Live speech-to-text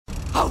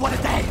Oh, what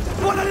a day!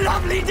 What a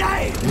lovely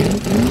day!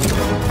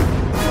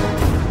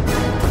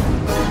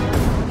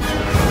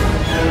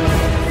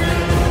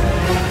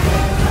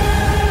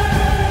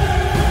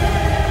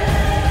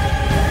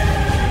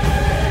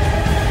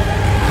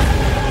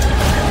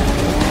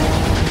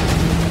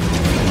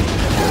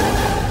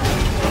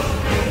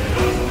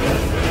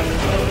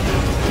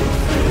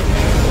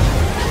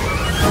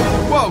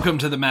 Welcome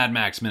to the Mad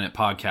Max Minute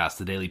Podcast,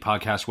 the daily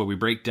podcast where we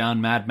break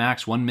down Mad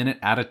Max 1 minute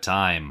at a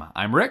time.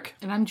 I'm Rick.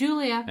 And I'm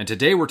Julia. And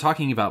today we're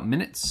talking about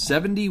minute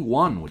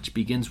 71, which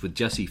begins with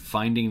Jesse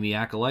finding the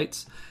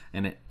Acolytes,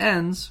 and it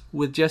ends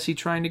with Jesse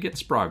trying to get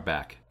Sprague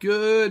back.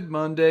 Good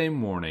Monday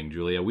morning,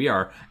 Julia. We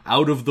are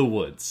out of the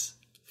woods.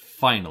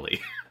 Finally.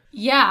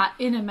 Yeah,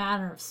 in a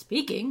manner of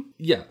speaking.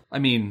 Yeah, I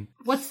mean,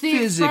 what's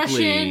the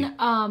expression?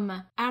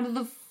 Out of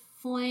the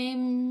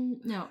flame?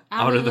 No.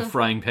 Out of the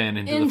frying pan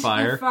into the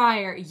fire? The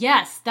fire.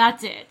 Yes,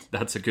 that's it.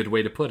 That's a good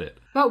way to put it.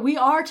 But we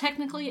are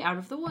technically out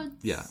of the woods.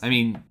 Yeah, I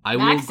mean, I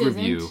Max will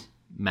review. isn't.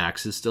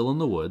 Max is still in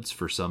the woods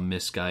for some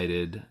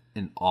misguided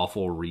and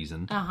awful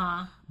reason.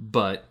 Uh-huh.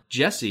 But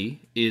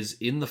Jessie is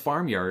in the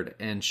farmyard,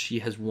 and she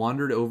has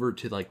wandered over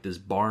to like this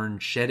barn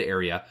shed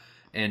area,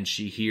 and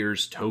she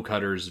hears Toe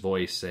Cutter's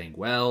voice saying,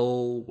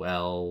 well,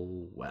 well,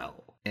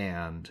 well.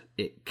 And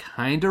it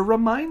kind of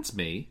reminds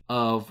me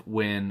of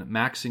when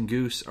Max and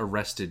Goose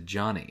arrested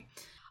Johnny.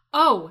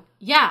 Oh,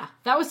 yeah.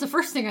 That was the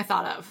first thing I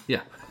thought of.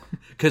 Yeah.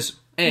 Because,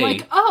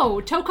 like,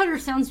 oh, Toe Cutter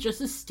sounds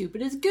just as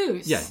stupid as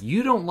Goose. Yeah,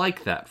 you don't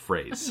like that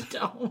phrase. I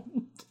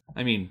don't.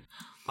 I mean,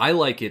 I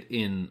like it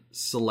in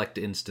select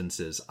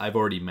instances. I've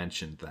already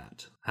mentioned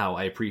that. How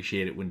I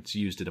appreciate it when it's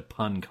used in a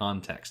pun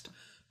context.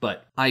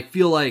 But I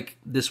feel like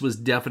this was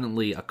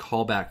definitely a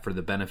callback for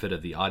the benefit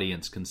of the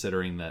audience,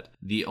 considering that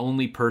the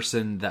only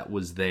person that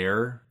was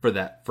there for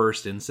that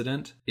first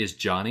incident is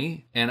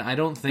Johnny. And I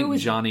don't think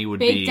Johnny would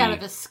be... baked out of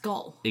his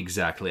skull.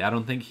 Exactly. I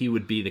don't think he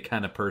would be the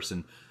kind of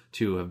person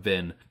to have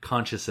been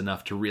conscious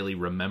enough to really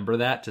remember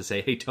that, to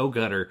say, hey, Toe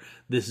Cutter,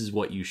 this is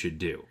what you should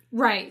do.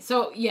 Right.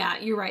 So, yeah,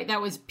 you're right.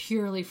 That was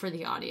purely for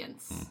the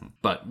audience. Mm-hmm.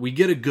 But we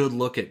get a good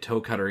look at Toe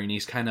Cutter, and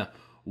he's kind of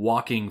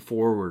walking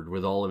forward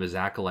with all of his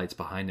acolytes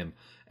behind him.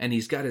 And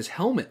he's got his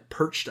helmet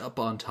perched up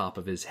on top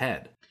of his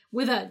head.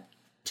 With a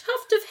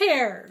tuft of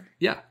hair.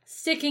 Yeah.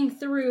 Sticking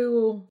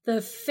through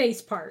the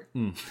face part.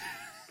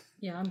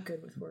 Yeah, I'm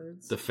good with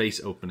words. The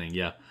face opening,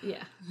 yeah.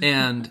 Yeah.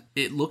 And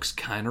it looks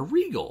kind of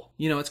regal.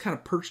 You know, it's kind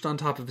of perched on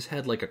top of his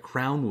head like a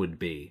crown would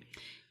be.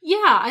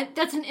 Yeah,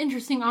 that's an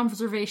interesting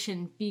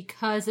observation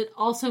because it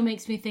also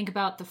makes me think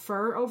about the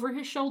fur over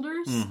his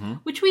shoulders,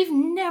 which we've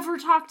never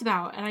talked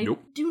about, and I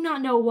do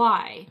not know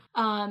why.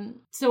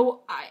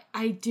 So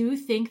I do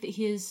think that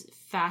he is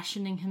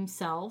fashioning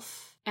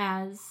himself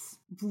as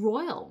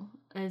royal,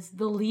 as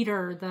the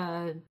leader,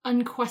 the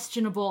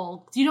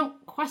unquestionable. You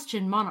don't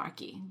question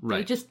monarchy. Right.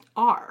 They just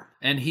are.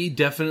 And he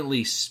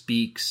definitely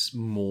speaks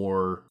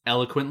more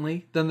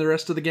eloquently than the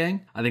rest of the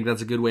gang. I think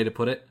that's a good way to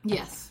put it.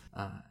 Yes.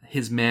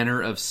 His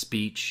manner of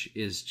speech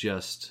is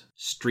just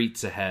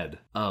streets ahead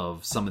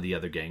of some of the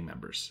other gang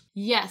members.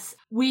 Yes.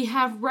 We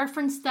have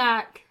referenced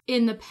that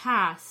in the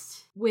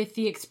past with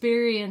the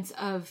experience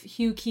of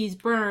Hugh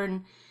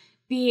Keys-Byrne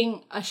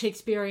being a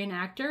Shakespearean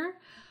actor,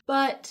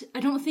 but I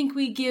don't think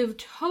we give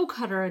Toe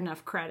Cutter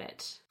enough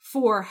credit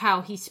for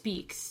how he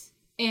speaks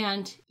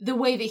and the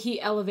way that he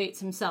elevates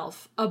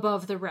himself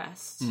above the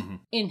rest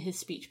in his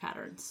speech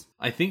patterns.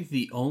 I think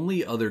the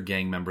only other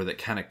gang member that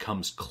kind of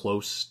comes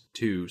close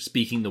to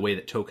speaking the way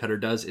that Toe Cutter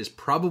does is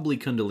probably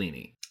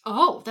Kundalini.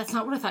 Oh, that's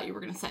not what I thought you were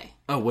going to say.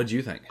 Oh, what'd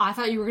you think? I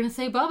thought you were going to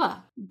say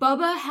Bubba.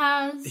 Bubba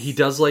has... He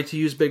does like to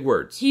use big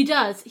words. He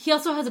does. He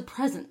also has a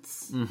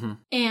presence.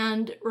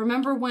 And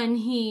remember when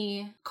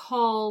he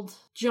called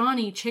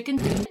Johnny chicken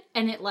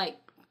and it, like,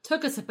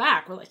 took us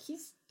aback? We're like,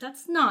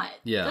 that's not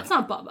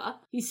Bubba.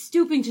 He's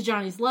stooping to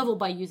Johnny's level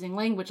by using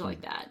language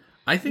like that.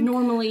 I think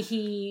normally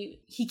he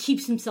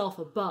keeps himself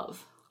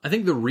above. I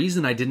think the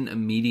reason I didn't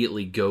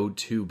immediately go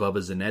to Bubba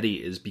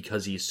Zanetti is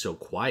because he's so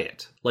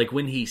quiet. Like,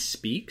 when he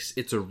speaks,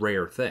 it's a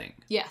rare thing.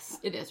 Yes,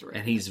 it is rare.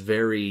 And he's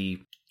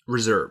very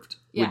reserved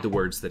with the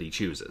words that he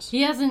chooses.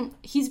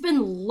 He's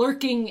been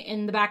lurking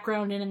in the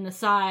background and in the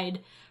side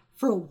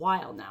for a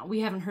while now.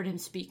 We haven't heard him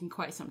speak in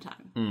quite some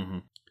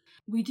time.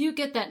 We do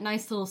get that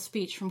nice little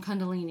speech from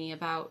Kundalini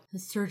about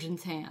his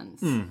surgeon's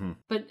hands.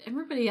 But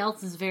everybody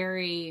else is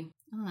very,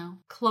 I don't know,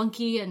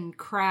 clunky and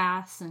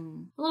crass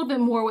and a little bit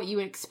more what you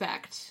would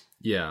expect.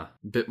 Yeah,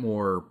 a bit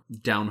more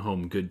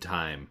down-home good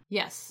time.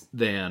 Yes.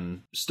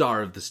 Than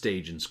star of the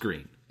stage and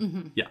screen.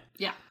 Yeah.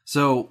 Yeah.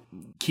 So,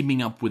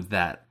 keeping up with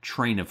that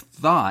train of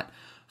thought,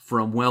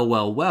 from Well,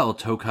 Well, Well,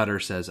 Toe Cutter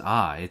says,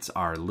 it's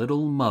our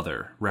little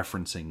mother,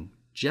 referencing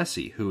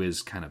Jessie, who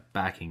is kind of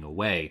backing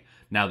away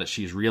now that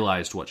she's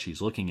realized what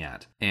she's looking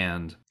at.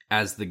 And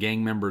as the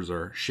gang members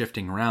are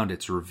shifting around,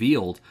 it's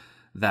revealed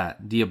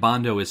that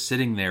Diabando is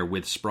sitting there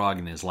with Sprague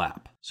in his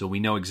lap. So we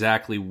know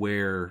exactly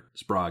where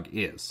Sprague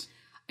is.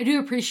 I do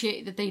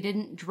appreciate that they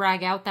didn't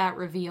drag out that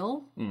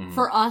reveal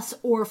for us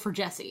or for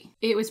Jesse.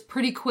 It was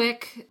pretty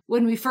quick.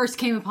 When we first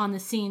came upon the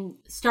scene,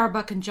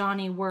 Starbuck and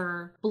Johnny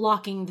were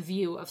blocking the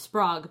view of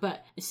Sprague,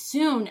 but as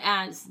soon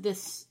as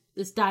this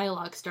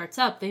dialogue starts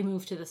up, they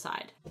move to the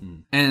side.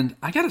 And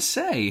I gotta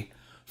say,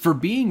 for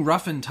being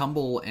rough and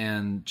tumble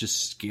and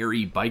just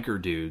scary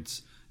biker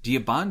dudes,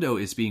 Diabando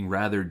is being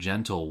rather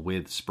gentle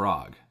with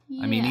Sprague.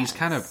 I mean, he's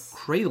kind of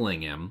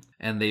cradling him,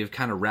 and they've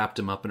kind of wrapped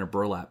him up in a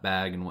burlap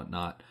bag and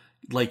whatnot,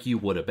 like you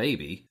would a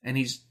baby. And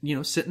he's,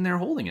 sitting there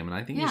holding him, and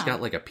I think he's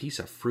got like a piece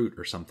of fruit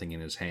or something in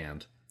his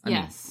hand. I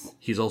mean,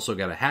 he's also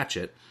got a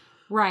hatchet.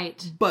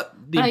 Right. But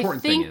the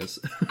important thing is...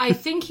 I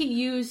think he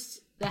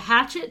used the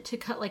hatchet to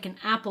cut like an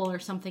apple or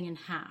something in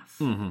half.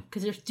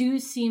 Because there do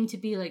seem to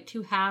be like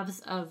two halves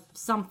of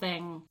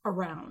something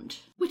around.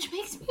 Which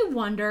makes me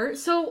wonder,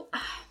 So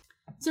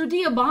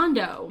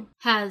Diabando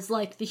has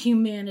like the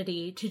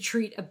humanity to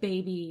treat a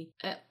baby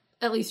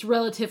at least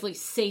relatively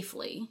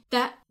safely.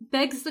 That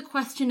begs the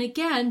question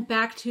again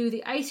back to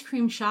the ice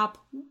cream shop.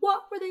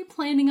 What were they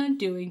planning on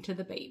doing to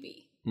the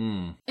baby?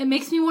 It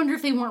makes me wonder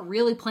if they weren't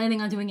really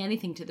planning on doing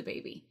anything to the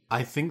baby.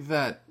 I think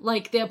that...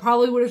 Like, they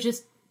probably would have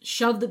just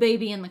shoved the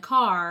baby in the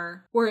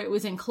car where it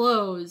was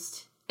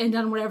enclosed and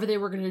done whatever they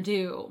were going to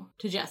do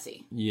to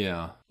Jesse.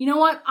 Yeah. You know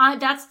what?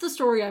 That's the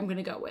story I'm going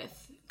to go with.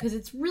 Because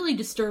it's really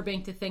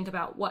disturbing to think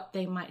about what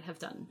they might have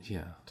done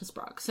to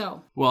Sprague.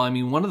 So, well, I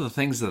mean, one of the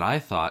things that I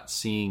thought,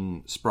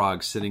 seeing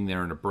Sprague sitting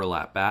there in a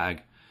burlap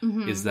bag,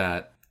 is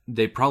that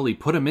they probably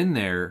put him in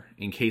there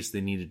in case they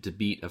needed to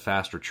beat a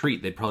fast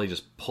retreat. They'd probably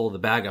just pull the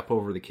bag up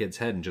over the kid's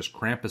head and just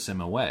Krampus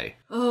him away.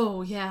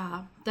 Oh,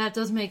 yeah. That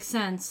does make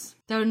sense.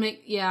 That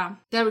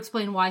would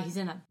explain why he's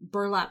in a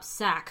burlap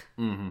sack.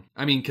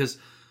 I mean, because...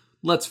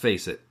 let's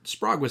face it,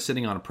 Sprague was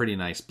sitting on a pretty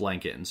nice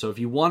blanket, and so if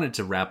you wanted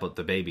to wrap up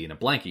the baby in a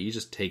blanket, you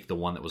just take the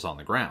one that was on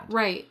the ground.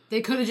 Right.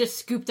 They could have just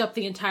scooped up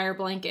the entire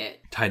blanket.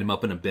 Tied him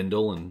up in a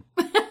bindle and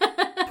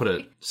put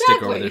a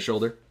stick over their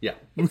shoulder. Yeah.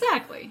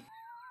 Exactly.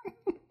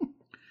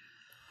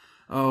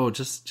 Oh,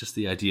 just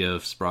the idea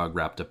of Sprague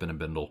wrapped up in a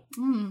bindle.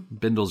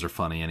 Bindles are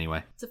funny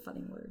anyway. It's a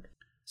funny word.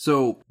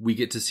 So we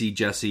get to see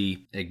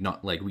Jessie,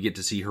 we get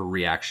to see her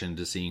reaction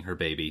to seeing her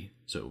baby,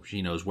 so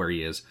she knows where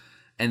he is.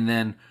 And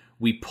then...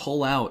 we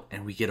pull out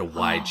and we get a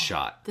wide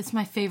shot. This is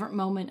my favorite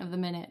moment of the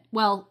minute.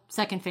 Well,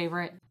 second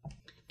favorite.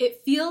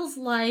 It feels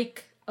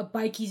like a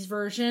Bikey's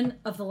version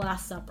of The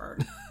Last Supper.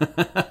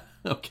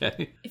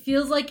 Okay. It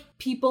feels like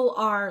people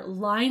are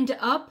lined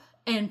up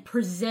and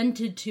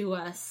presented to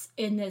us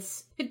in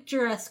this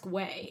picturesque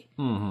way.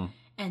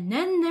 And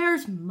then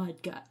there's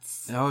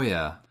Mudguts. Oh,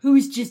 yeah.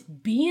 Who's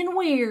just being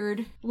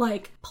weird,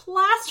 like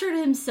plastered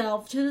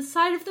himself to the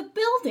side of the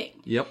building.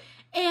 Yep.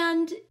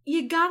 And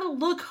you gotta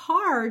look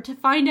hard to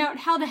find out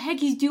how the heck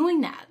he's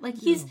doing that. Like,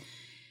 he's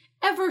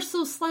ever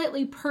so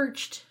slightly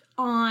perched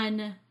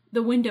on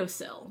the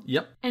windowsill.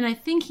 Yep. And I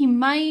think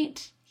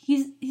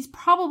he's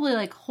probably,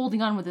 like,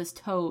 holding on with his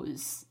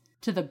toes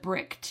to the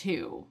brick,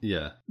 too.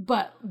 Yeah.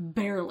 But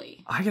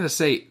barely. I gotta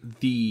say,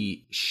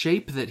 the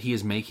shape that he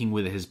is making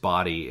with his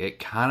body, it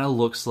kind of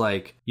looks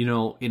like,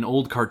 in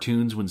old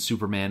cartoons when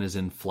Superman is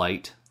in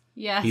flight.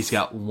 Yes. He's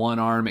got one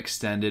arm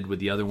extended with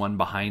the other one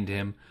behind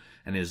him,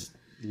 and his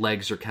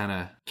legs are kind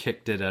of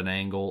kicked at an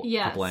angle, a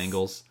couple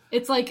angles.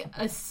 It's like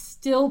a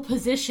still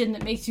position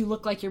that makes you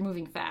look like you're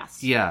moving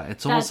fast. Yeah,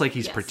 it's almost like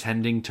he's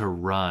pretending to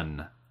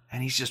run.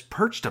 And he's just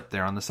perched up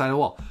there on the side of the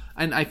wall.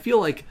 And I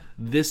feel like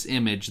this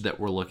image that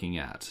we're looking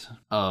at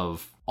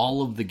of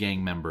all of the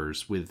gang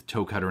members with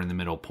Toe Cutter in the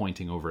middle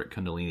pointing over at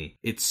Kundalini,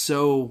 it's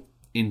so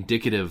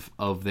indicative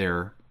of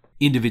their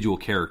individual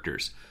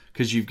characters.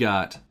 Because you've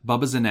got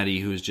Bubba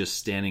Zanetti, who's just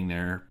standing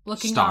there,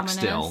 looking stock ominous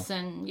still.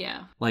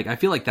 And Like, I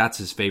feel like that's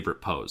his favorite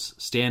pose.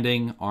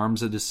 Standing,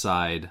 arms at his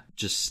side,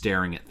 just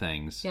staring at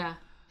things. Yeah.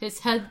 His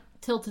head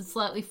tilted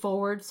slightly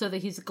forward so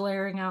that he's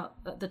glaring out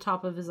at the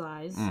top of his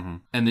eyes.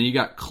 And then you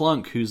got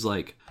Clunk, who's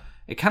like,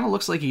 it kind of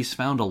looks like he's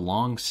found a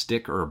long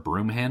stick or a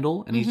broom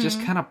handle, and he's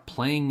just kind of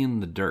playing in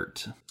the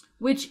dirt.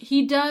 Which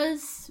he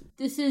does.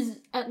 This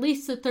is at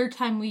least the third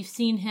time we've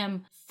seen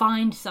him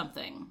find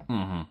something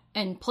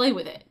and play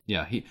with it.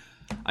 Yeah,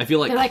 I feel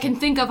like... that I can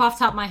think of off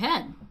the top of my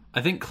head.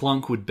 I think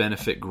Clunk would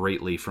benefit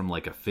greatly from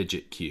like a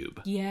fidget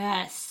cube.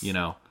 Yes.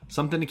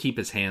 Something to keep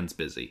his hands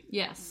busy.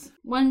 Yes.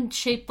 One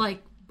shaped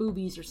like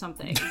boobies or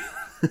something.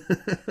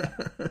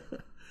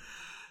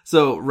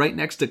 So right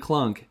next to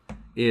Clunk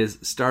is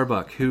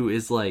Starbuck, who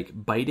is like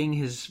biting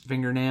his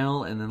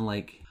fingernail, and then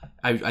like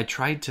I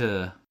tried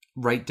to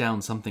write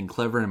down something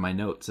clever in my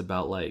notes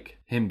about like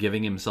him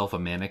giving himself a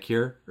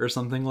manicure or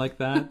something like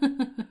that.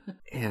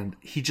 And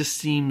he just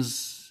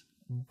seems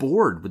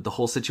bored with the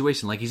whole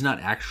situation, like he's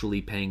not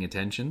actually paying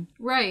attention.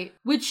 Right.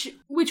 Which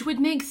would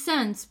make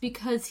sense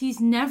because he's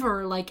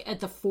never like at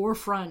the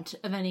forefront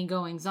of any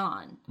goings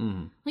on.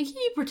 Like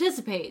he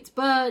participates,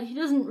 but he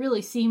doesn't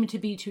really seem to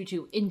be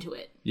too into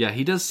it. Yeah,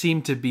 he does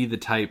seem to be the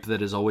type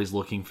that is always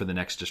looking for the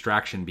next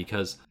distraction,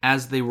 because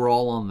as they were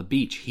all on the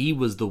beach, he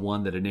was the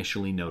one that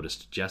initially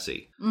noticed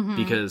Jesse.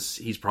 Because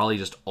he's probably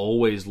just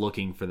always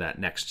looking for that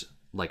next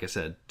like I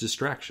said,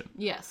 distraction.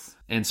 Yes.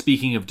 And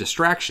speaking of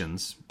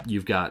distractions,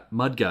 you've got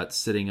Mudguts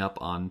sitting up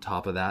on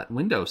top of that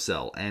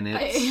windowsill. And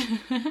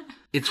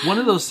it's one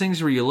of those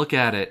things where you look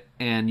at it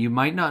and you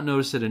might not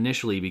notice it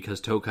initially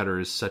because Toe Cutter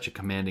is such a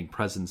commanding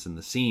presence in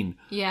the scene.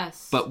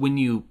 Yes. But when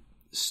you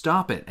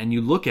stop it and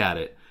you look at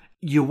it,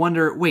 you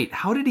wonder, wait,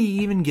 how did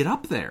he even get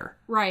up there?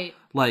 Right.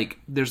 Like,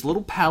 there's a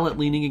little pallet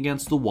leaning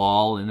against the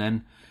wall, and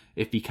then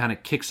if he kind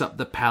of kicks up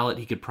the pallet,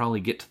 he could probably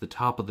get to the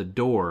top of the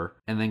door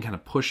and then kind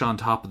of push on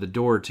top of the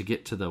door to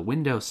get to the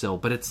windowsill.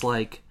 But it's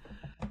like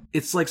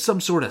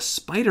some sort of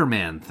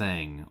Spider-Man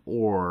thing,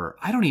 or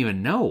I don't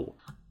even know.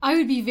 I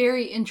would be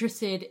very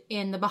interested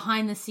in the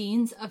behind the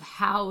scenes of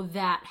how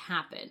that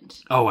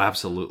happened. Oh,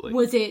 absolutely.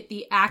 Was it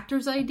the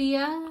actor's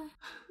idea?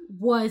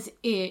 Was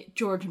it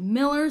George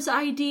Miller's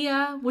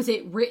idea? Was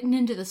it written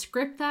into the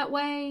script that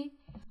way?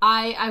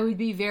 I would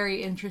be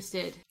very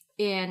interested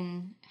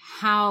in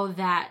how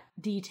that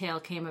detail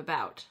came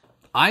about.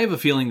 I have a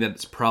feeling that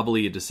it's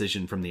probably a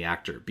decision from the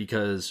actor,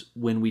 because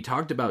when we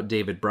talked about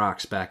David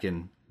Brox back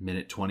in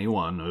minute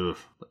 21,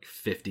 like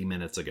 50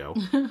 minutes ago,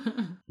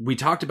 we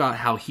talked about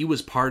how he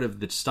was part of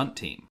the stunt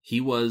team.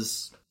 He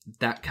was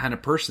that kind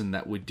of person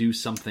that would do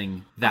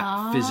something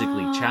that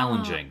physically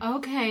challenging.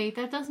 Okay,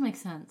 that does make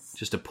sense.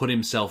 Just to put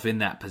himself in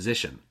that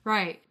position.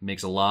 Right.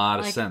 Makes a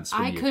lot of sense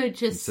when I you could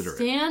just consider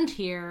stand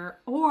here,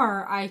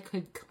 or I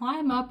could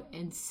climb up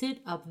and sit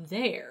up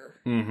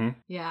there. Mm-hmm.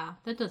 Yeah,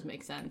 that does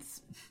make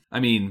sense. I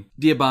mean,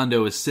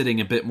 Diabando is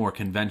sitting a bit more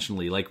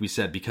conventionally, like we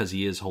said, because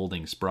he is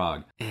holding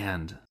Sprague.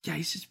 And yeah,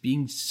 he's just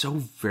being so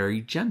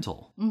very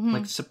gentle. Mm-hmm.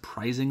 Like,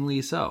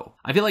 surprisingly so.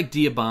 I feel like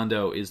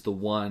Diabando is the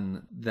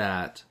one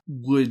that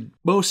would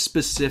most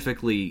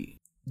specifically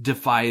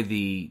defy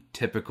the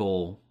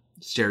typical,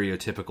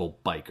 stereotypical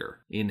biker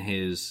in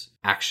his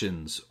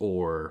actions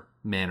or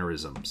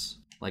mannerisms.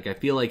 Like, I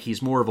feel like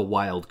he's more of a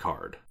wild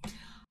card.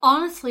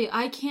 Honestly,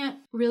 I can't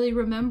really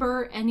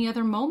remember any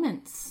other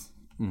moments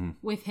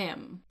with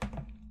him.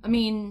 I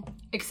mean,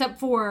 except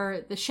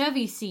for the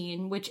Chevy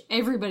scene, which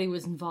everybody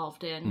was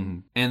involved in. Mm-hmm.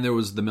 And there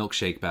was the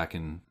milkshake back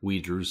in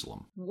We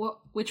Jerusalem.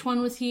 Which one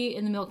was he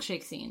in the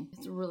milkshake scene?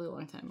 It's a really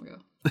long time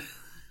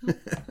ago.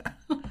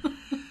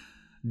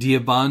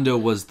 Diabando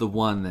was the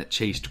one that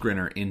chased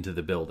Grinner into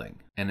the building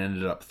and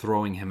ended up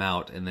throwing him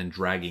out and then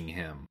dragging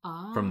him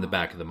from the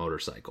back of the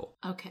motorcycle.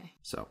 Okay.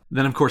 So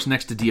then, of course,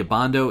 next to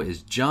Diabando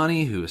is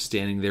Johnny, who is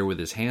standing there with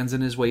his hands in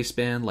his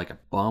waistband like a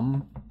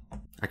bum.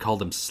 I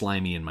called him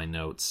Slimy in my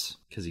notes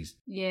because he's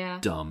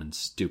dumb and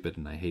stupid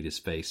and I hate his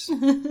face.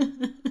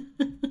 And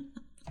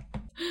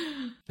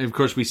of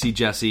course, we see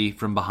Jesse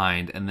from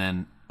behind, and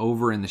then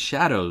over in the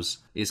shadows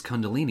is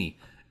Kundalini.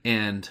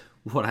 And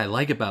what I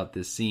like about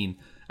this scene,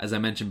 as I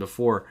mentioned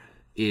before,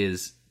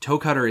 is Toe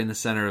Cutter in the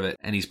center of it,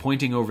 and he's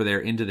pointing over there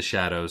into the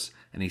shadows,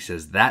 and he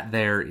says, that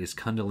there is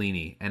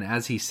Kundalini. And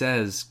as he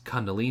says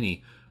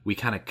Kundalini, we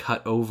kind of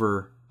cut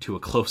over to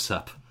a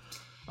close-up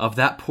of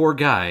that poor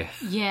guy.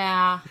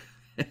 Yeah.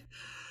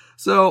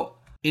 So,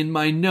 in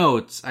my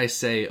notes, I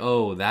say,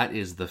 oh, that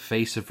is the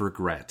face of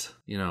regret.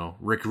 You know,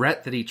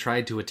 regret that he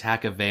tried to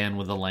attack a van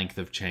with a length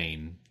of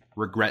chain.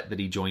 Regret that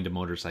he joined a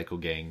motorcycle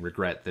gang.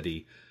 Regret that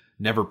he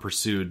never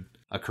pursued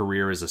a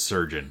career as a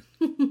surgeon.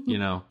 You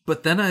know?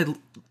 But then I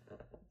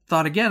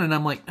thought again, and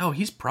I'm like, no,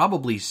 he's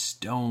probably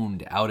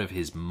stoned out of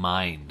his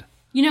mind.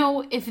 You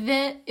know, if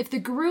the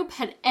group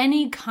had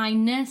any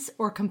kindness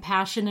or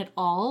compassion at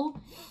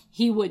all,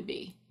 he would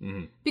be.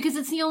 Mm-hmm. Because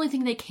it's the only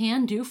thing they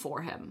can do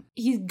for him.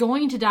 He's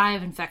going to die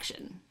of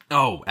infection.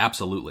 Oh,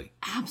 absolutely.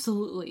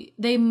 Absolutely.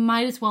 They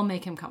might as well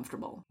make him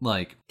comfortable.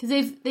 Like,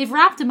 because they've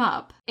wrapped him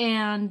up,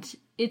 and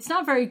it's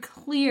not very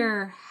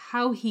clear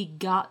how he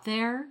got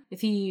there.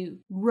 If he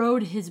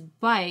rode his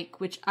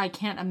bike, which I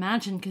can't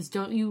imagine, because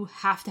don't you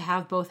have to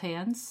have both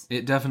hands?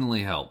 It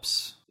definitely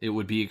helps. It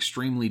would be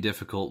extremely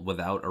difficult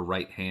without a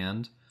right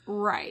hand.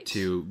 Right.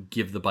 To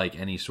give the bike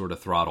any sort of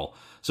throttle.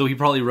 So he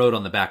probably rode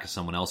on the back of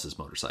someone else's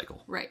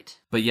motorcycle. Right.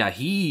 But yeah,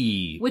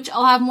 which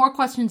I'll have more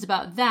questions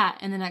about that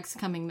in the next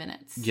coming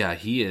minutes. Yeah,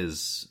 he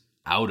is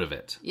out of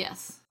it.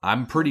 Yes.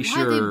 I'm pretty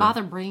sure... Why did they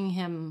bother bringing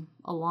him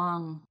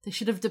along? They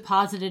should have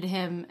deposited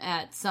him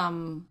at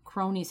some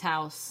crony's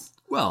house.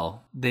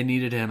 Well, they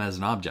needed him as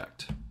an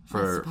object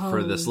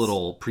for this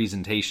little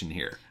presentation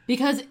here.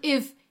 Because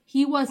if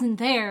he wasn't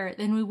there,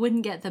 then we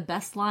wouldn't get the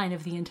best line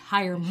of the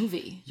entire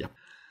movie. Yep.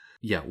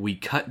 Yeah, we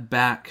cut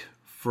back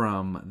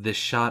from this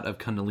shot of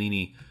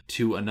Kundalini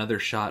to another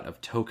shot of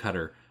Toe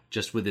Cutter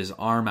just with his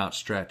arm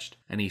outstretched,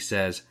 and he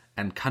says,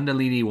 and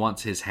Kundalini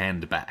wants his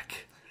hand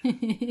back.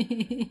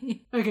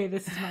 Okay,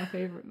 this is my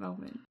favorite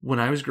moment. When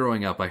I was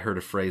growing up, I heard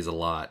a phrase a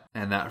lot,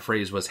 and that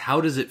phrase was, how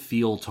does it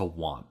feel to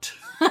want?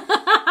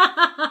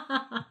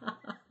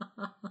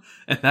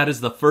 And that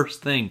is the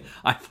first thing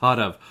I thought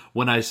of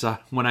when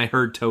I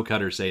heard Toe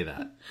Cutter say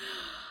that.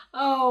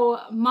 Oh,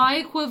 my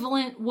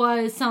equivalent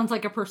was, sounds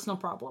like a personal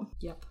problem.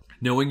 Yep.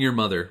 Knowing your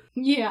mother.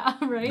 Yeah,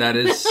 right? That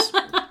is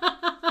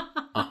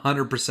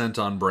 100%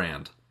 on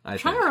brand, I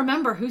think. I'm trying to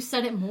remember who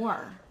said it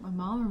more, my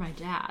mom or my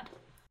dad.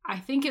 I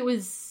think it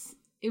was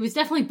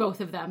definitely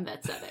both of them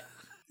that said it.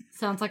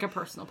 Sounds like a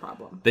personal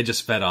problem. They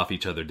just fed off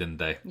each other, didn't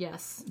they?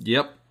 Yes.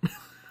 Yep.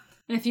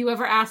 And if you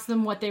ever asked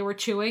them what they were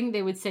chewing,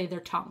 they would say their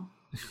tongue.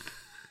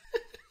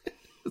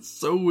 It's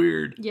so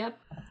weird. Yep.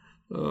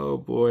 Oh,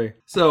 boy.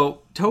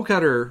 So, Toe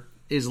Cutter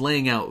is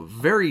laying out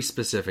very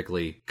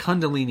specifically,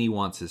 Kundalini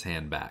wants his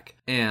hand back.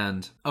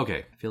 And,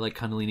 okay, I feel like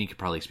Kundalini could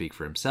probably speak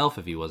for himself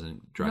if he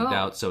wasn't drugged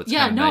out, so it's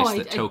kind of nice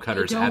that Toe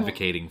Cutter's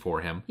advocating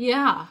for him.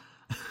 Yeah.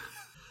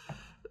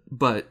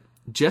 But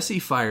Jessie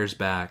fires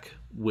back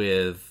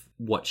with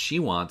what she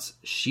wants.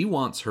 She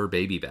wants her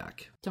baby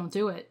back. Don't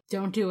do it.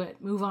 Don't do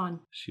it. Move on.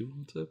 She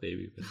wants a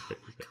baby back. Oh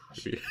my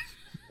gosh.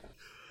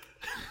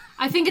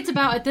 I think it's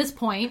about at this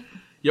point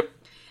Yep.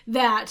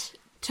 that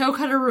Toe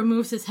Cutter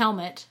removes his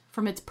helmet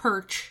from its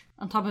perch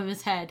on top of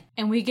his head,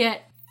 and we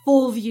get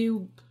full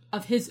view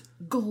of his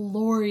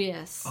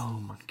glorious Oh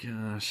my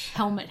gosh.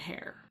 helmet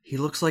hair. He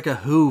looks like a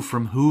Who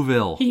from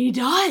Whoville. He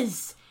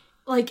does!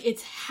 Like,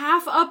 it's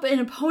half up in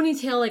a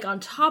ponytail, like, on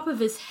top of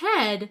his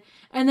head,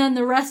 and then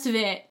the rest of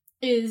it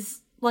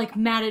is, like,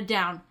 matted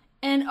down.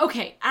 And,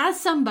 okay, as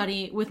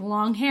somebody with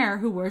long hair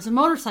who wears a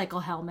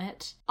motorcycle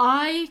helmet,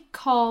 I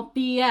call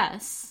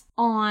BS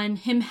on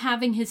him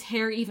having his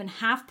hair even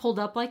half pulled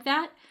up like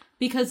that,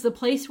 because the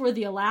place where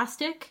the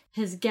elastic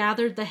has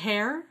gathered the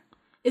hair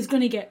is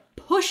going to get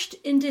pushed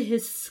into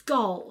his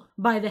skull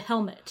by the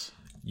helmet.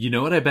 You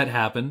know what I bet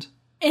happened?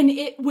 And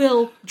it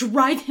will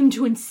drive him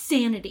to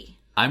insanity.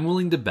 I'm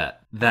willing to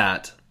bet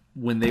that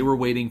when they were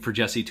waiting for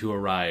Jessie to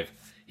arrive,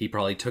 he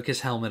probably took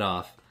his helmet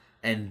off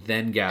and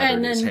then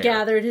gathered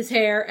his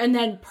hair. And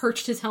then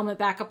perched his helmet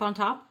back up on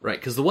top. Right,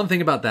 because the one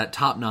thing about that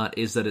top knot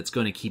is that it's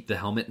going to keep the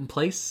helmet in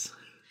place.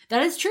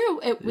 That is true.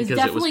 It was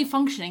definitely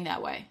functioning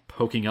that way.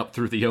 Poking up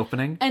through the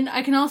opening. And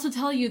I can also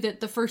tell you that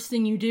the first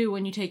thing you do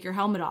when you take your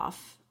helmet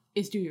off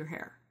is do your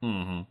hair.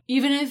 Mm-hmm.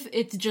 Even if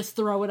it's just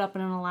throw it up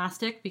in an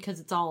elastic because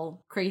it's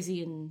all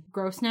crazy and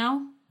gross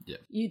now. Yeah.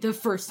 The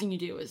first thing you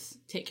do is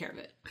take care of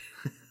it.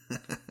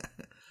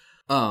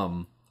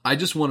 I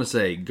just want to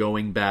say,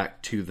 going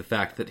back to the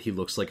fact that he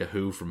looks like a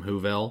Who from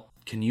Whoville,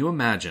 can you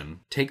imagine,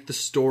 take the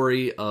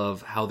story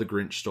of How the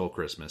Grinch Stole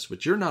Christmas,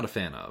 which you're not a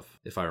fan of,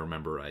 if I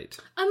remember right.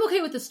 I'm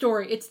okay with the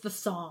story. It's the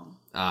song.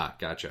 Ah,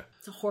 gotcha.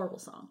 It's a horrible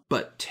song.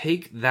 But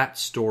take that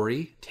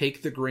story,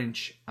 take the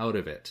Grinch out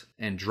of it,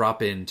 and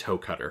drop in Toe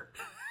Cutter.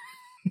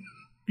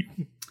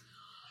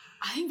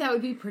 I think that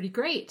would be pretty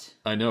great.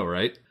 I know,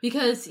 right?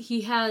 Because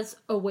he has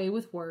a way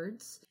with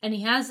words, and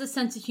he has a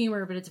sense of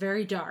humor, but it's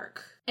very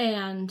dark.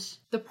 And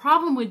the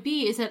problem would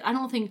be is that I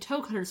don't think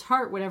Toe Cutter's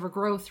heart would ever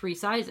grow 3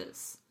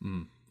 sizes.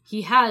 Mm.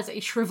 He has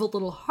a shriveled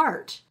little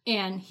heart,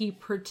 and he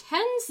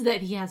pretends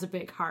that he has a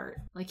big heart.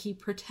 Like, he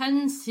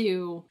pretends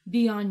to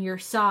be on your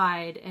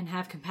side and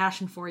have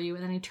compassion for you,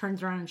 and then he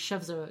turns around and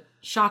shoves a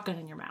shotgun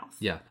in your mouth.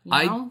 Yeah. You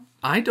know?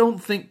 I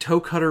don't think Toe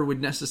Cutter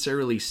would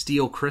necessarily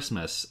steal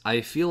Christmas.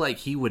 I feel like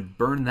he would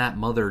burn that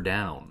mother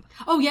down.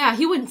 Oh, yeah,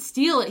 he wouldn't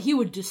steal it. He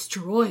would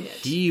destroy it.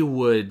 He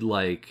would,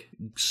 like,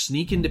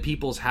 sneak into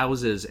people's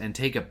houses and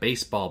take a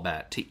baseball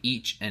bat to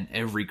each and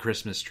every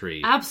Christmas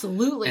tree.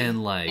 Absolutely.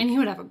 And he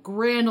would have a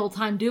grand old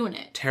time doing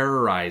it.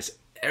 Terrorize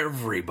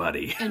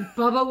everybody. And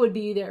Bubba would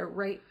be there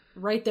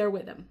right there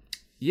with him.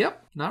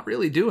 Yep, not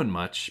really doing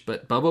much,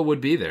 but Bubba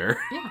would be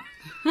there. Yeah.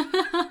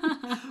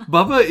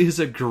 Bubba is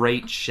a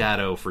great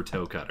shadow for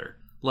Toe Cutter.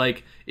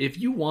 Like, if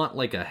you want,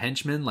 like, a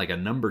henchman, like a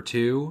number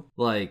 2,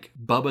 like,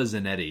 Bubba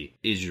Zanetti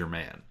is your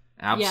man.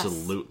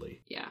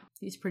 Absolutely. Yes. Yeah,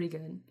 he's pretty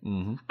good.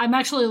 Mm-hmm. I'm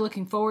actually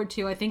looking forward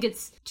to, I think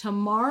it's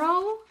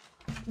tomorrow,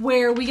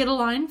 where we get a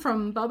line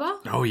from Bubba.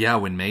 Oh, yeah,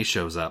 when May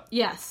shows up.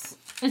 Yes.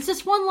 It's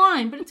just one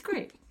line, but it's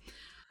great.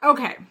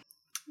 Okay.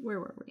 Where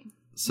were we?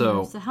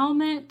 So, there's the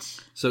helmet.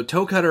 So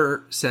Toe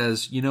Cutter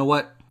says, you know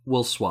what?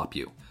 We'll swap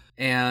you.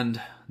 And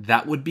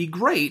that would be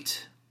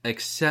great,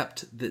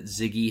 except that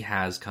Ziggy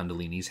has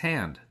Kundalini's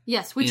hand.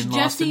 Yes, which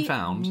Jessie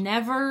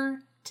never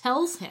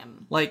tells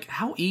him. Like,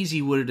 how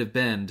easy would it have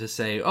been to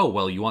say, oh,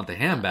 well, you want the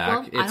hand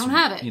back. Well, I don't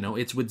have it. You know,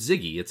 it's with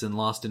Ziggy. It's in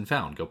Lost and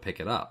Found. Go pick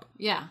it up.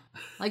 Yeah.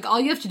 Like, all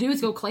you have to do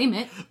is go claim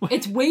it.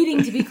 It's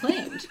waiting to be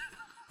claimed.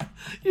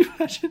 You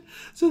imagine?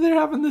 So they're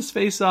having this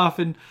face-off,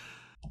 and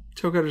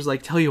Toe Cutter's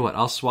like, tell you what,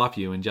 I'll swap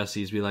you. And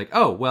Jessie's be like,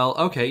 oh, well,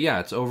 okay, yeah,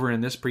 it's over in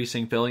this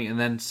precinct building. And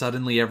then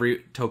suddenly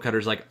Toe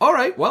Cutter's like, all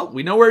right, well,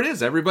 we know where it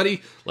is.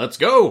 Everybody, let's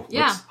go.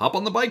 Yeah. Let's hop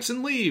on the bikes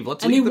and leave.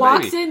 Let's and leave the baby.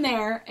 And he walks in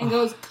there and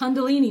goes,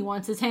 Kundalini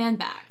wants his hand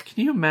back.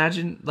 Can you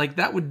imagine? Like,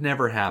 that would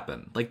never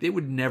happen. Like, they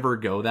would never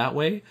go that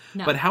way.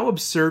 No. But how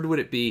absurd would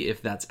it be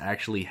if that's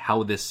actually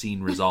how this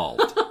scene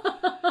resolved?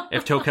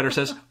 If Toe Cutter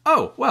says,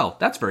 oh, well,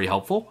 that's very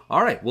helpful.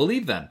 All right, we'll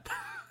leave then.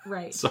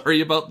 Right.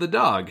 Sorry about the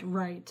dog.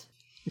 Right.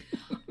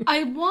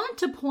 I want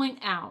to point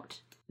out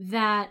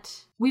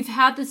that we've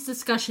had this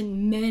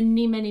discussion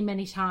many, many,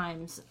 many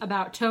times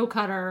about Toe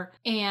Cutter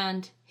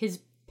and his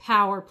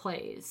power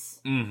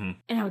plays. Mm-hmm.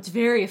 And how it's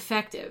very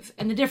effective.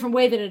 And the different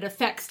way that it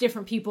affects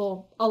different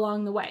people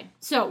along the way.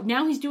 So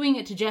now he's doing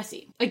it to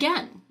Jessie.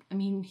 Again, I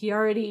mean, he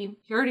already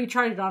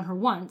tried it on her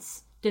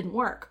once. Didn't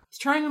work. He's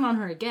trying it on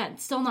her again.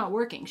 Still not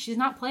working. She's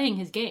not playing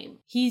his game.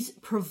 He's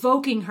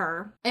provoking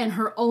her, and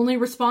her only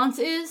response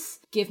is,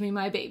 give me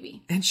my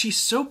baby. And she's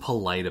so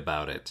polite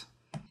about it.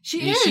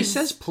 She is. She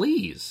says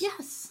please.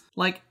 Yes.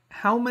 Like,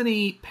 how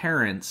many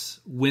parents,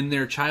 when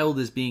their child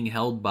is being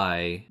held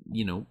by,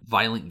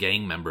 violent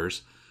gang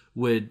members,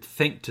 would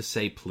think to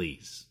say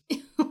please?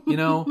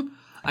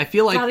 I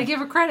feel like... Gotta give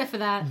her credit for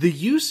that. The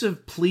use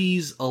of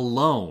please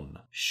alone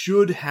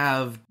should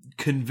have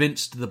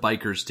convinced the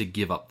bikers to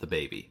give up the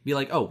baby. Be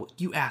like, oh,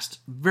 you asked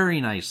very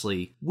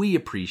nicely. We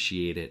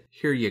appreciate it.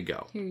 Here you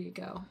go. Here you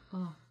go.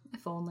 Oh,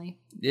 if only.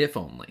 If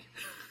only.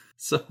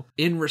 So,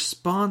 in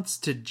response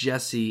to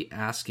Jesse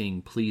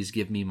asking, please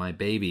give me my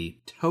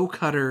baby, Toe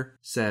Cutter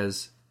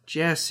says,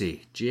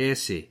 Jesse,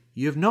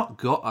 you've not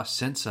got a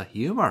sense of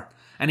humor.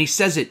 And he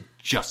says it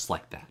just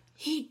like that.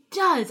 He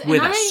does.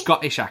 With a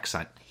Scottish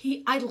accent.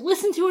 I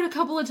listened to it a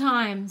couple of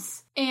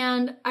times,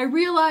 and I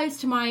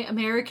realized to my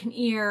American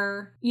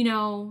ear,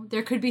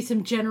 there could be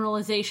some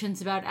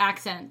generalizations about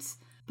accents.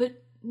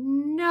 But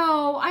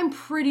no, I'm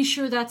pretty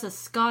sure that's a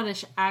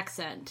Scottish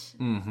accent.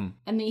 Mm-hmm.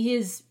 I mean, he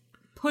is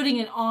putting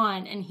it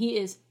on, and he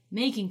is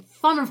making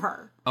fun of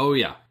her. Oh,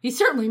 yeah. He's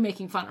certainly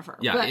making fun of her.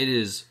 Yeah, but it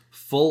is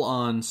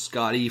full-on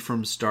Scotty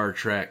from Star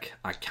Trek.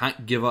 I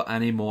can't give it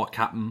any more,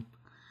 Captain.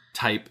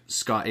 Type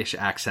Scottish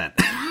accent.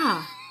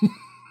 Yeah.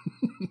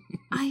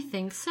 I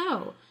think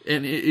so.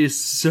 And it is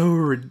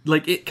so,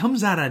 it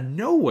comes out of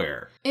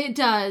nowhere. It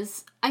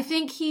does. I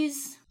think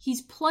he's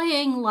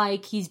playing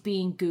like he's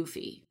being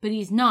goofy, but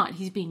he's not.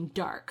 He's being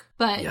dark.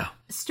 But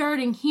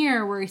starting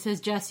here where he says,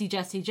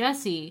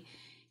 Jesse,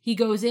 he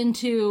goes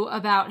into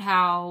about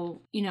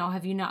how,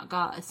 have you not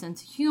got a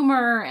sense of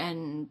humor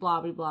and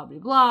blah, blah, blah, blah,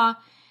 blah,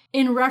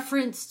 in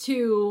reference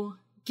to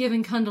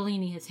giving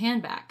Kundalini his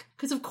hand back.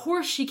 Because of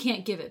course she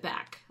can't give it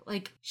back.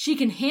 Like, she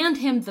can hand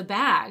him the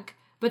bag,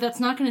 but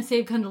that's not going to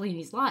save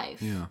Kundalini's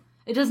life. Yeah.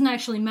 It doesn't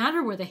actually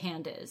matter where the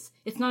hand is.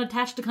 It's not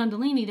attached to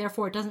Kundalini,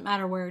 therefore it doesn't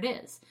matter where it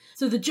is.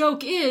 So the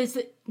joke is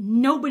that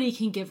nobody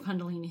can give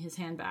Kundalini his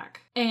hand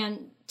back.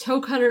 And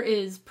Toe Cutter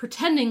is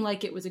pretending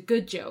like it was a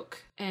good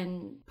joke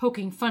and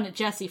poking fun at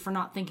Jesse for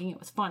not thinking it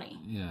was funny.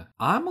 Yeah.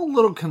 I'm a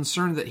little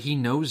concerned that he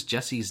knows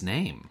Jesse's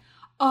name.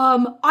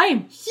 I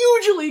am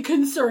hugely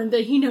concerned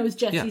that he knows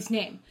Jesse's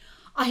name.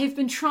 I have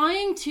been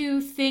trying to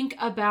think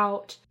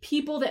about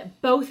people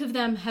that both of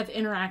them have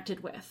interacted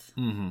with.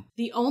 Mm-hmm.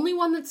 The only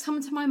one that's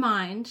come to my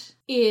mind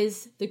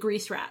is the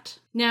Grease Rat.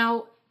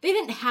 Now, they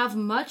didn't have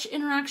much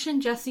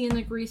interaction, Jesse and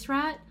the Grease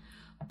Rat,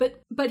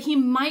 but he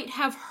might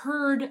have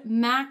heard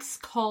Max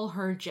call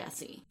her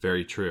Jesse.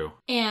 Very true.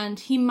 And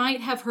he might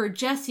have heard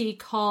Jesse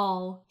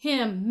call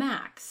him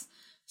Max.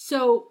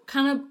 So,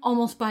 kind of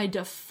almost by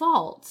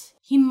default,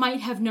 he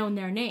might have known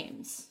their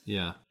names.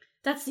 Yeah.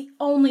 That's the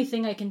only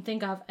thing I can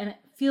think of, and it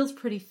feels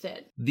pretty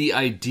thin. The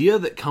idea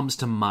that comes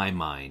to my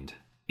mind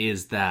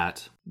is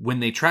that when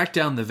they tracked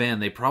down the van,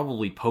 they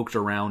probably poked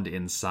around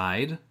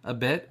inside a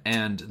bit,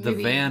 and the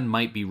van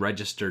might be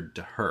registered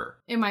to her.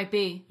 It might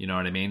be. You know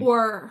what I mean?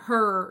 Or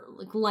her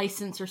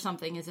license or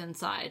something is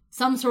inside.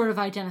 Some sort of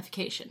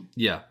identification.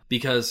 Yeah,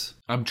 because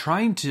I'm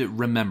trying to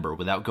remember,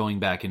 without going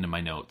back into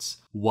my notes,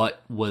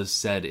 what was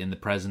said in the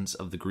presence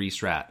of the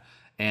Grease Rat.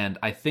 And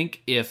I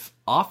think if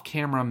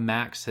off-camera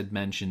Max had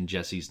mentioned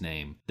Jesse's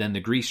name, then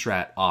the Grease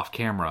Rat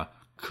off-camera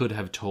could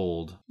have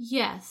told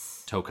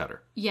Toe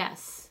Cutter.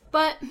 Yes.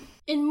 But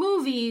in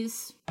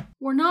movies,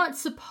 we're not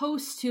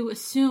supposed to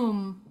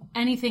assume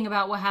anything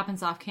about what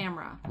happens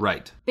off-camera.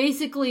 Right.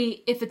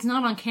 Basically, if it's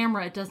not on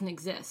camera, it doesn't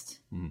exist.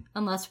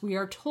 Unless we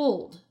are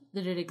told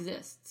that it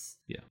exists.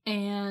 Yeah.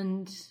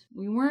 And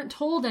we weren't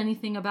told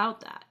anything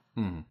about that.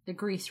 The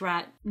Grease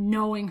Rat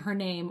knowing her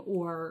name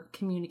or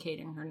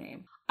communicating her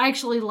name. I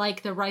actually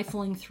like the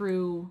rifling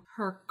through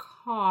her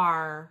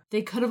car.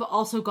 They could have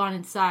also gone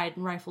inside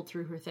and rifled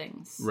through her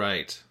things.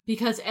 Right.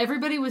 Because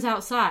everybody was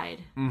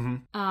outside.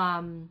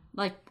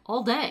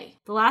 All day.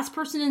 The last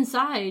person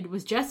inside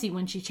was Jessie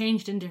when she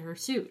changed into her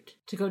suit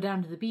to go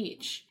down to the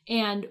beach.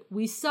 And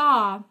we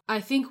saw, I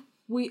think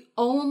we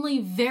only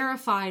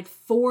verified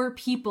 4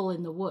 people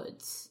in the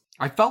woods.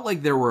 I felt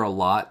like there were a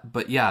lot,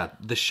 but yeah,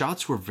 the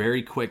shots were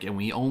very quick and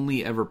we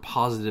only ever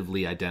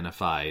positively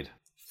identified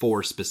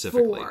 4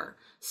 specifically. 4.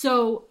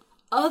 So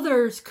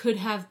others could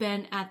have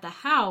been at the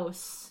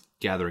house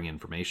gathering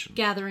information.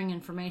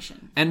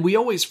 And we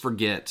always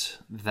forget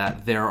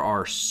that there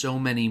are so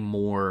many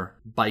more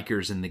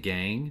bikers in the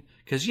gang.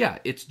 Because, yeah,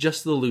 it's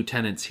just the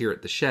lieutenants here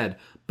at the shed.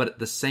 But at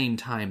the same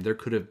time, there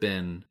could have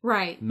been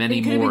many more in the woods.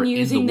 They could have been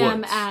using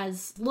them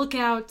as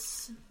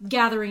lookouts,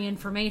 gathering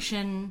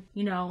information.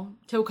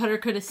 Toe Cutter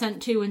could have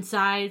sent 2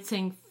 inside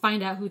saying,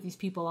 find out who these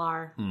people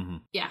are. Mm-hmm.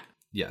 Yeah.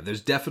 Yeah,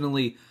 there's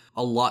definitely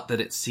a lot that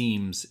it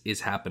seems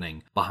is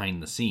happening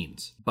behind the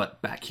scenes.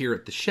 But back here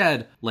at the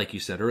shed, like you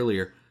said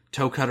earlier,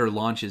 Toe Cutter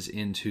launches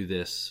into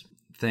this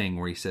thing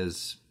where he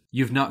says,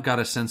 you've not got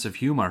a sense of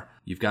humor.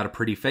 You've got a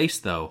pretty face,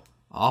 though.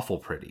 Awful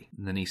pretty.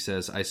 And then he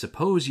says, I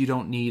suppose you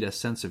don't need a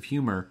sense of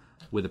humor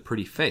with a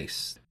pretty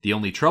face. The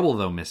only trouble,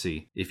 though,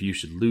 Missy, if you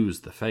should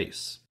lose the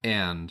face.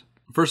 And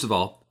first of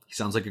all, He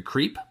sounds like a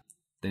creep.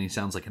 Then he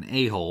sounds like an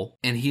a-hole.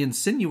 And he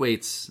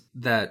insinuates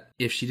that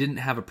if she didn't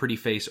have a pretty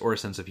face or a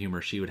sense of humor,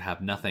 she would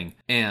have nothing.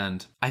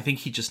 And I think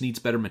he just needs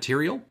better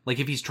material. Like,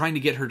 if he's trying to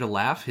get her to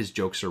laugh, his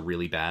jokes are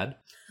really bad.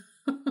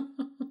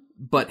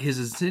 But his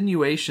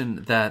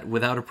insinuation that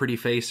without a pretty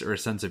face or a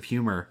sense of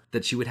humor,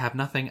 that she would have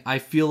nothing, I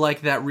feel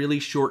like that really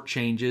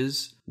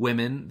shortchanges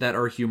women that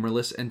are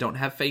humorless and don't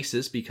have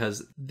faces,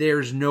 because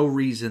there's no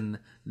reason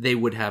they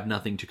would have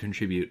nothing to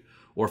contribute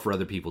or for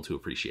other people to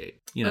appreciate.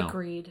 You know?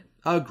 Agreed.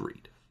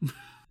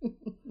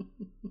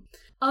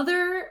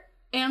 Other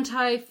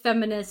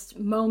anti-feminist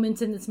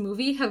moments in this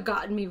movie have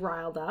gotten me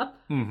riled up.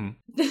 Mm-hmm.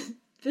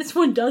 This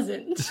one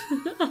doesn't,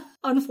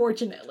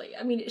 unfortunately.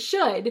 I mean, it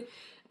should,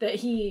 that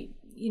he,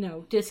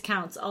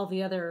 discounts all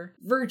the other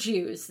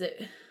virtues that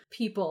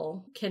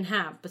people can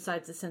have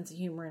besides a sense of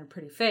humor and a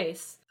pretty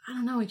face. I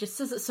don't know, he just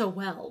says it so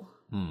well.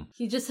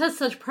 He just has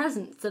such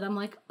presence that I'm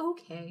like,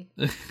 okay.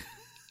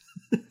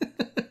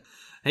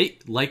 Hey,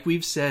 like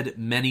we've said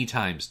many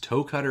times,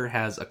 Toe Cutter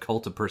has a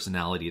cult of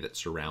personality that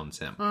surrounds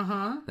him.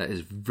 That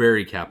is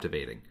very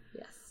captivating.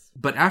 Yes.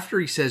 But after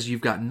he says,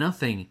 you've got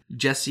nothing,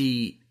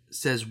 Jesse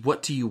says,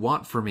 what do you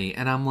want from me?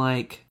 And I'm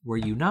like, were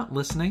you not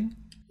listening?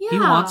 Yeah. He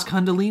wants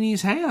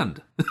Kundalini's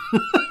hand.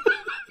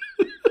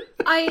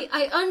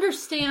 I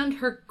understand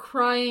her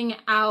crying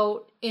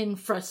out in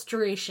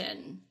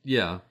frustration.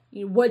 Yeah.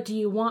 What do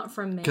you want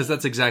from me? Because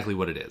that's exactly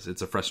what it is.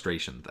 It's a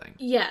frustration thing.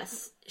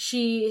 Yes.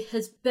 She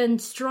has been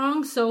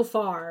strong so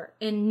far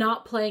in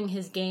not playing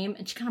his game,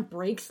 and she kind of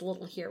breaks a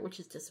little here, which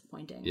is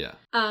disappointing. Yeah.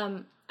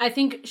 I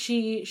think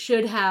she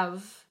should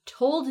have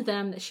told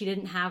them that she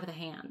didn't have the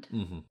hand.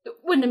 Mm-hmm. It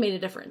wouldn't have made a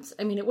difference.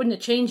 I mean, it wouldn't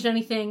have changed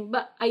anything,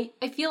 but I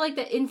feel like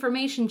that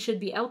information should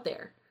be out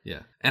there.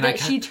 Yeah. And that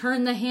she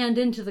turned the hand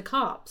into the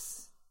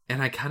cops.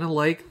 And I kind of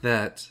like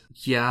that,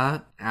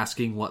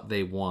 asking what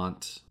they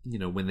want,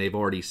 when they've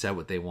already said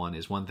what they want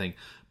is one thing.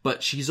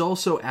 But she's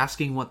also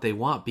asking what they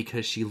want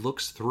because she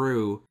looks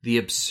through the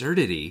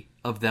absurdity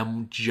of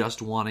them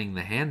just wanting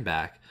the hand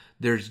back.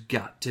 There's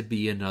got to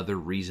be another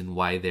reason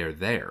why they're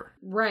there.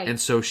 Right. And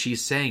so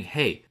she's saying,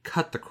 hey,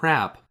 cut the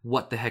crap.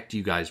 What the heck do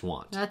you guys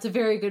want? That's a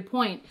very good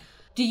point.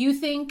 Do you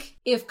think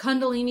if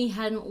Kundalini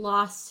hadn't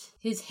lost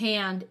his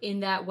hand in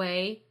that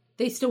way,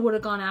 they still would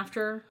have gone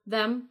after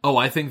them? Oh,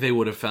 I think they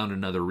would have found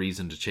another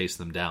reason to chase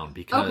them down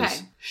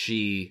because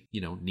she,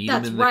 kneed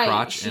him in the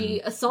crotch she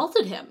and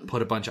assaulted him.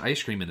 Put a bunch of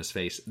ice cream in his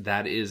face.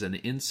 That is an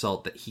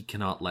insult that he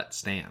cannot let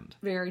stand.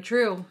 Very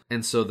true.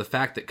 And so the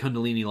fact that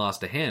Kundalini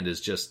lost a hand is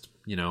just,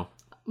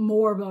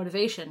 more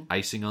motivation.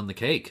 Icing on the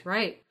cake.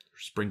 Right.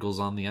 Sprinkles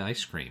on the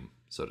ice cream,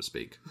 so to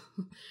speak.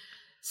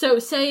 So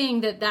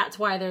saying that that's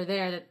why they're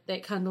there,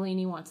 that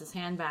Kundalini wants his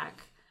hand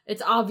back,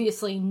 it's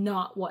obviously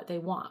not what they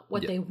want.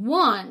 What they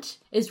want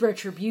is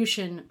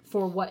retribution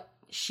for what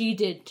she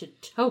did to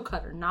Toe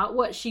Cutter, not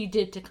what she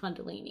did to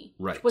Kundalini.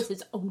 Right. Which was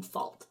his own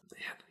fault.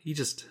 Man,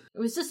 It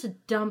was just a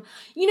dumb...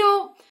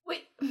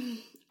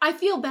 I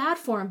feel bad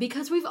for him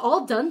because we've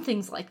all done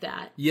things like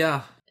that.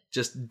 Yeah.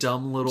 Just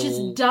dumb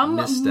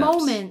missteps.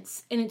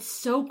 Moments, and it's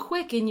so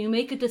quick, and you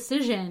make a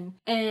decision,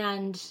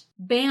 and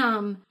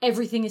bam,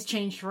 everything has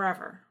changed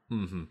forever.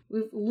 Mm-hmm.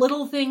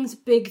 Little things,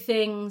 big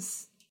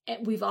things,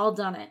 we've all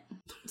done it.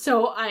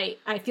 So I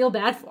feel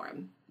bad for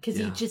him, because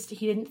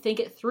he didn't think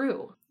it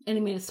through, and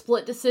he made a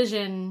split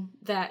decision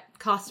that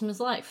cost him his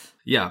life.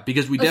 Yeah,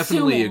 because we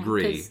definitely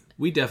agree.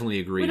 We definitely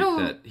agree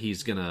that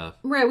he's gonna...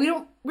 Right, we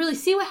don't really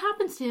see what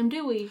happens to him,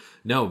 do we?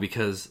 No,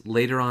 because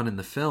later on in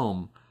the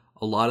film...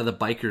 a lot of the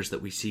bikers that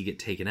we see get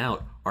taken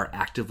out are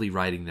actively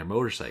riding their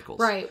motorcycles.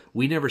 Right.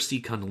 We never see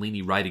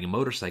Kundalini riding a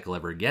motorcycle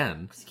ever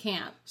again. He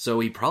can't. So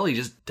he probably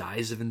just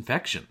dies of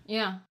infection.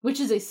 Yeah. Which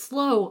is a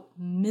slow,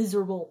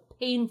 miserable,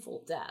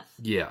 painful death.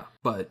 Yeah.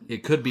 But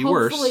it could be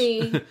worse.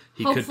 He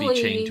could be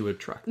chained to a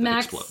truck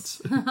that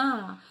explodes.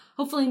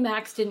 Hopefully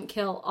Max didn't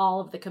kill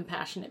all of the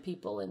compassionate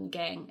people in the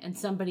gang, and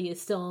somebody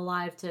is still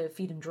alive to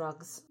feed him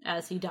drugs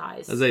as he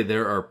dies. I say,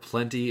 there are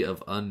plenty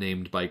of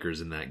unnamed bikers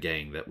in that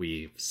gang that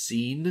we've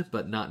seen,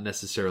 but not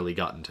necessarily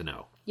gotten to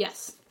know.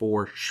 Yes.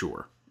 For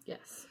sure.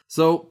 Yes.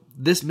 So,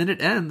 this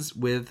minute ends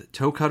with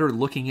Toe Cutter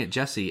looking at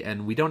Jesse,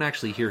 and we don't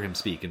actually hear him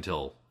speak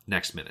until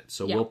next minute.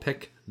 So we'll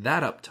pick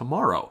that up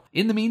tomorrow.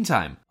 In the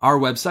meantime, our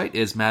website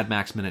is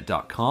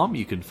madmaxminute.com.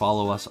 You can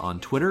follow us on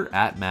Twitter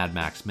at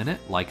madmaxminute,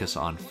 like us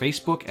on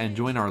Facebook, and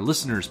join our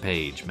listeners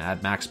page,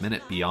 Mad Max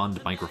Minute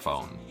Beyond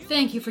Microphone.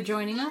 Thank you for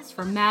joining us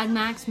for Mad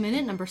Max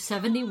Minute number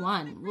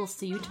 71. We'll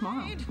see you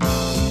tomorrow.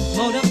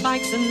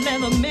 Motorbikes and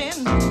leather men,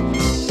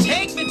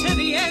 take me to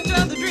the edge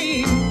of the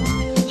dream.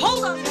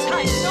 Hold on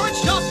tight, no,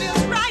 it's